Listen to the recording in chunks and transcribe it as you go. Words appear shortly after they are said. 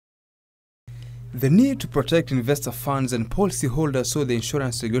The need to protect investor funds and policyholders saw the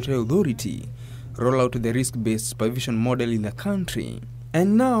Insurance Regulatory Authority roll out the risk-based supervision model in the country.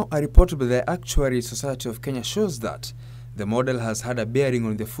 And now, a report by the Actuarial Society of Kenya shows that the model has had a bearing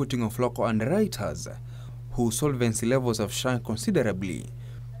on the footing of local underwriters, whose solvency levels have shrunk considerably,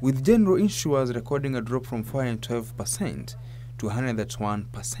 with general insurers recording a drop from 412% to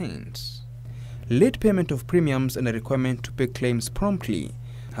 101%. Late payment of premiums and a requirement to pay claims promptly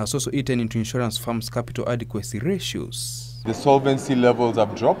has also eaten into insurance firms' capital adequacy ratios. The solvency levels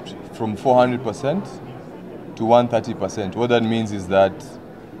have dropped from 400% to 130%. What that means is that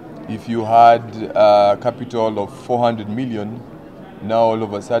if you had a capital of 400 million, now all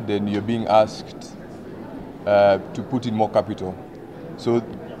of a sudden you're being asked to put in more capital. So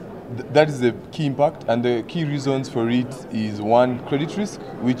that is the key impact, and the key reasons for it is one, credit risk,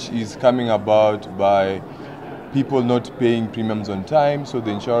 which is coming about by people not paying premiums on time, so the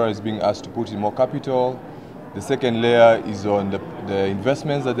insurer is being asked to put in more capital. The second layer is on the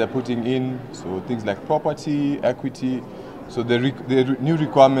investments that they're putting in, so things like property, equity. So the new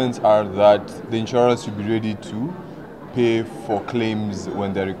requirements are that the insurers should be ready to pay for claims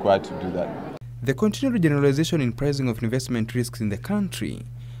when they're required to do that. The continued generalization in pricing of investment risks in the country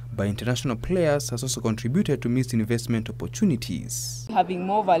by international players has also contributed to missed investment opportunities. Having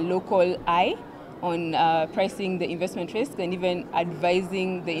more of a local eye on pricing the investment risk and even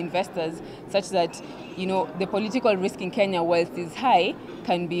advising the investors such that, the political risk in Kenya, whilst is high,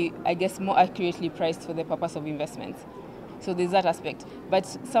 can be, more accurately priced for the purpose of investments. So there's that aspect. But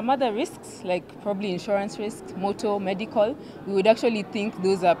some other risks, like probably insurance risks, motor, medical, we would actually think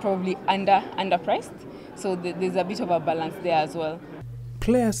those are probably underpriced. So there's a bit of a balance there as well.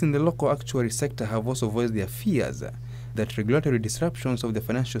 Players in the local actuary sector have also voiced their fears that regulatory disruptions of the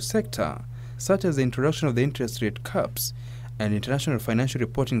financial sector, such as the introduction of the interest rate caps and International Financial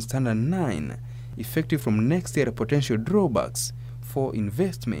Reporting Standard 9, effective from next year, are potential drawbacks for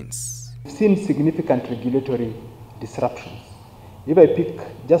investments. We've seen significant regulatory disruptions. If I pick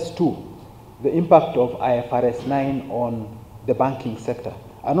just two, the impact of IFRS 9 on the banking sector,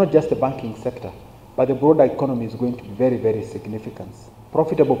 and not just the banking sector, but the broader economy, is going to be very, very significant.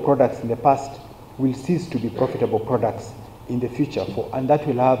 Profitable products in the past will cease to be profitable products in the future, and that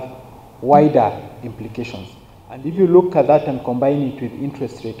will have wider implications. And if you look at that and combine it with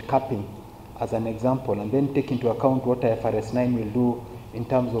interest rate capping as an example, and then take into account what IFRS 9 will do in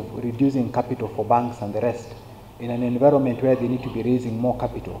terms of reducing capital for banks and the rest, in an environment where they need to be raising more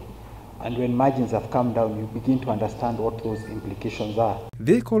capital, and when margins have come down, you begin to understand what those implications are.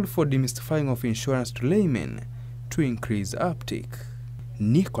 They called for demystifying of insurance to laymen to increase uptake.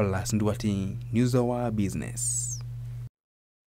 Nicholas Ndwati, News Hour Business.